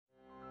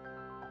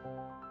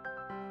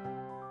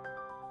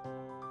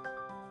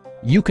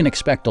You can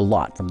expect a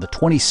lot from the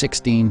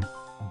 2016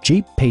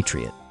 Jeep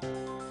Patriot.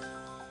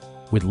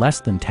 With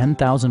less than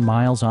 10,000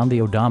 miles on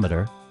the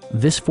odometer,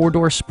 this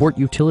four-door sport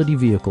utility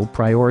vehicle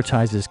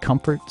prioritizes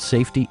comfort,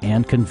 safety,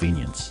 and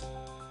convenience.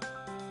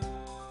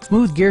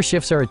 Smooth gear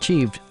shifts are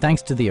achieved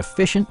thanks to the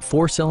efficient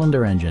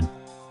four-cylinder engine.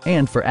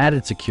 And for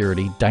added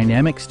security,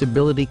 dynamic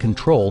stability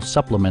control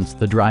supplements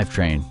the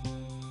drivetrain.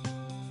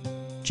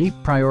 Jeep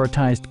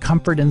prioritized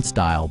comfort and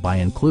style by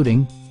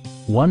including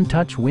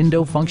one-touch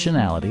window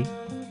functionality,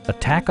 a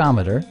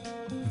tachometer,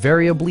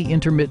 variably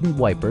intermittent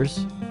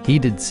wipers,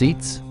 heated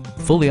seats,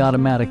 fully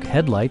automatic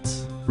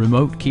headlights,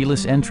 remote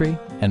keyless entry,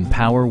 and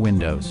power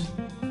windows.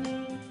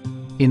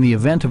 In the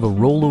event of a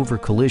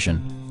rollover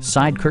collision,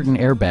 side curtain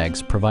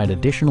airbags provide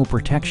additional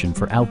protection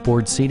for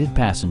outboard seated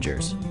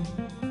passengers.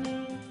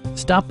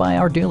 Stop by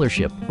our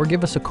dealership or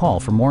give us a call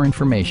for more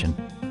information.